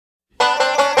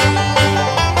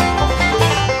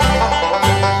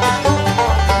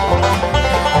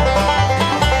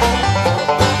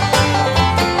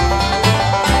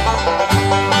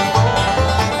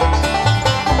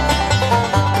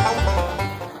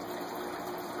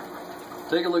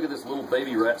Take a look at this little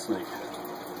baby rat snake.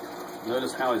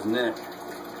 Notice how his neck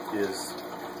has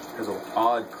an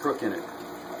odd crook in it.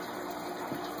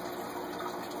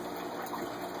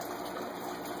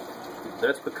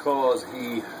 That's because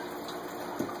he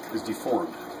is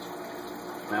deformed.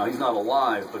 Now he's not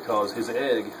alive because his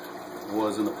egg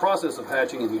was in the process of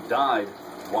hatching and he died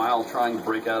while trying to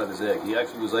break out of his egg. He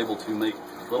actually was able to make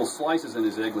little slices in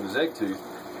his egg with his egg tooth,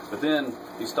 but then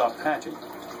he stopped hatching.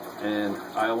 And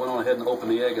I went on ahead and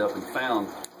opened the egg up and found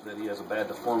that he has a bad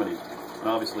deformity, and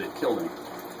obviously it killed him.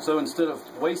 So instead of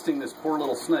wasting this poor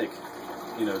little snake,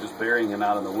 you know, just burying him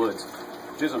out in the woods,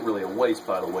 which isn't really a waste,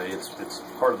 by the way, it's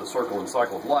part of the circle and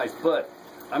cycle of life, but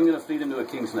I'm going to feed him to a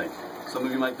king snake. Some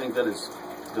of you might think that is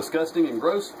disgusting and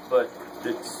gross, but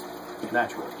it's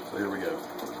natural. So here we go.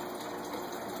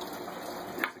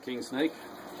 Here's the king snake.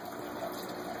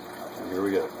 And here we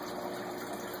go.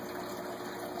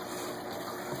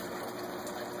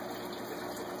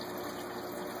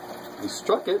 He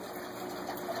struck it.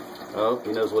 Oh,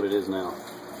 he knows what it is now.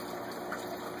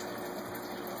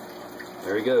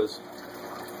 There he goes.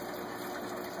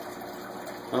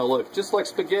 Oh, look, just like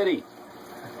spaghetti.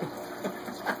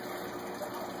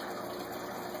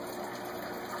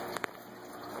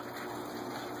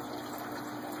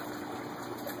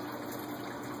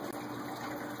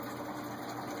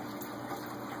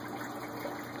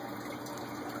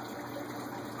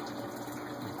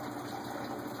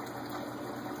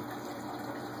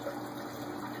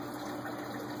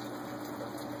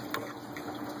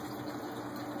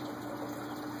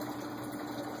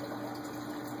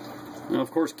 Now,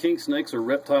 of course, king snakes are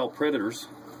reptile predators.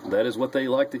 That is what they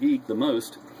like to eat the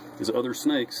most, is other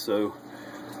snakes. So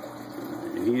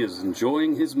he is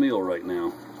enjoying his meal right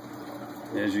now,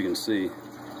 as you can see.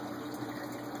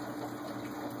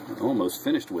 Almost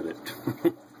finished with it.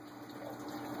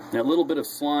 That little bit of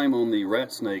slime on the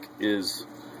rat snake is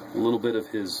a little bit of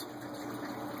his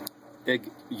egg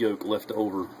yolk left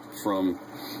over from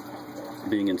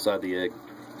being inside the egg.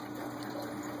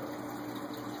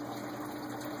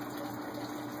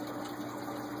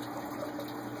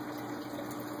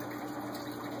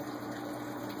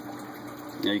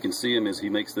 Now you can see him as he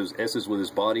makes those S's with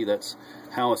his body. That's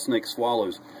how a snake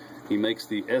swallows. He makes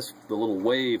the S, the little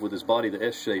wave with his body, the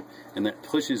S shape, and that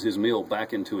pushes his meal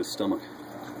back into his stomach.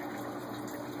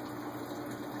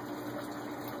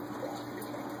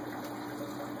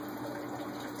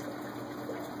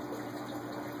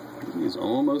 He's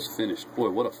almost finished.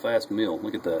 Boy, what a fast meal.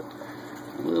 Look at that.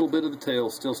 A little bit of the tail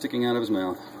still sticking out of his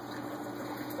mouth.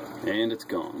 And it's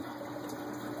gone.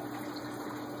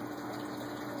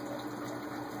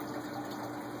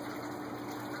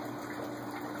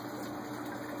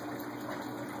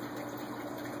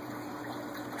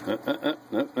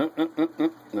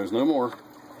 There's no more.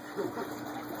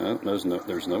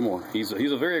 There's no more. He's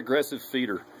a very aggressive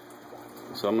feeder,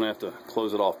 so I'm gonna have to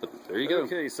close it off. But there you go.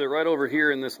 Okay, so right over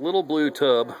here in this little blue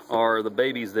tub are the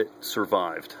babies that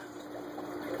survived.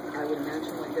 I would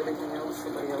imagine, like everything else,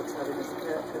 somebody else had it as a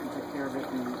pet, couldn't take care of it,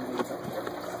 and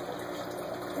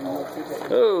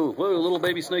oh, whoa! Little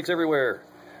baby snakes everywhere.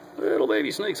 Little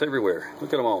baby snakes everywhere.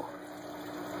 Look at them all.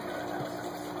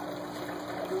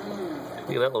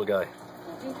 Look at that little guy.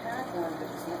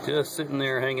 Just sitting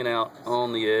there hanging out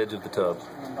on the edge of the tub.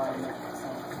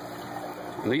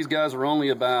 And these guys are only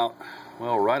about,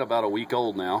 well, right about a week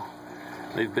old now.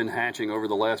 They've been hatching over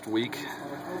the last week.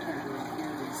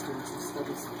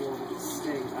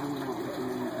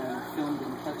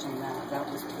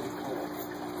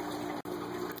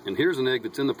 And here's an egg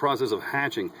that's in the process of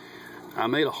hatching. I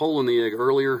made a hole in the egg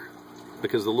earlier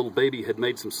because the little baby had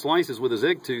made some slices with his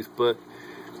egg tooth, but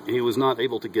he was not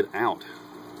able to get out,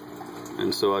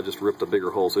 and so I just ripped a bigger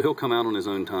hole, so he'll come out on his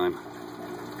own time.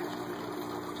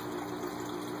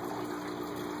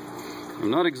 I'm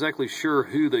not exactly sure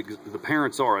who the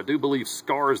parents are. I do believe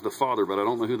Scar is the father, but I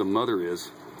don't know who the mother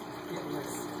is.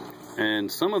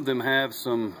 And some of them have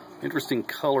some interesting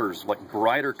colors, like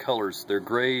brighter colors. Their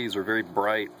grays are very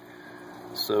bright,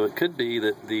 so it could be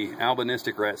that the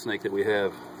albinistic rat snake that we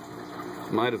have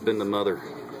might have been the mother.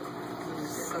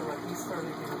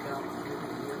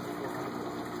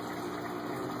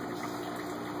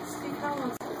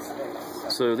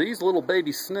 So these little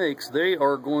baby snakes, they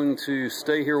are going to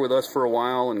stay here with us for a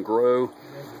while and grow,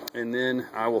 and then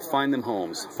I will find them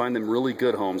homes, find them really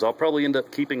good homes. I'll probably end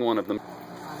up keeping one of them.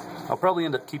 I'll probably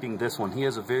end up keeping this one. He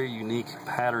has a very unique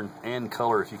pattern and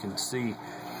color. If you can see,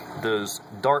 those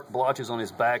dark blotches on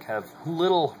his back have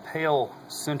little pale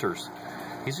centers.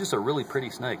 He's just a really pretty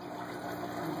snake.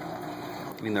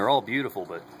 I mean, they're all beautiful,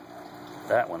 but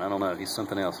that one, I don't know, he's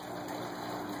something else.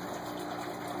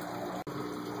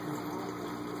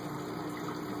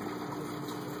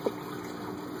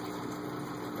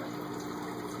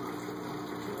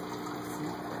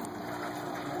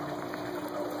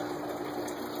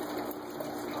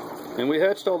 And we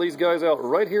hatched all these guys out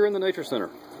right here in the Nature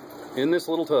Center, in this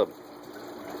little tub.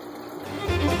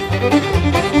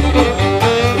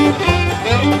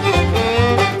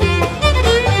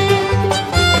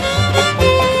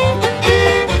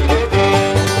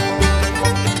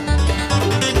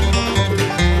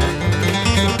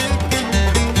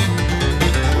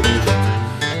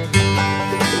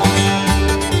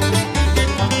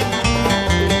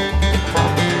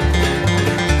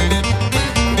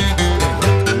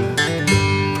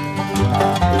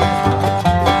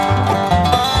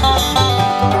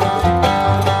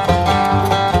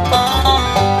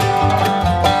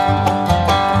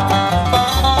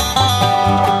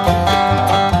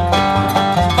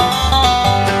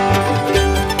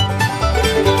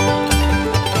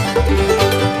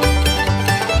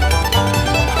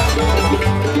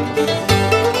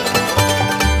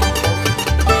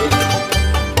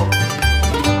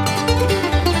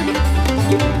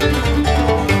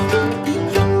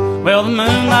 Well, the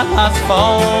moonlight lights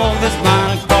fall this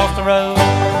line across the road,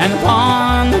 and the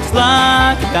pond looks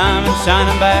like a diamond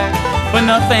shining back. But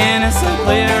nothing is so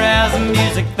clear as the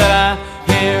music that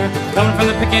I hear coming from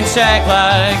the picking shack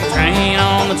like a train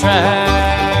on the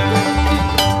track.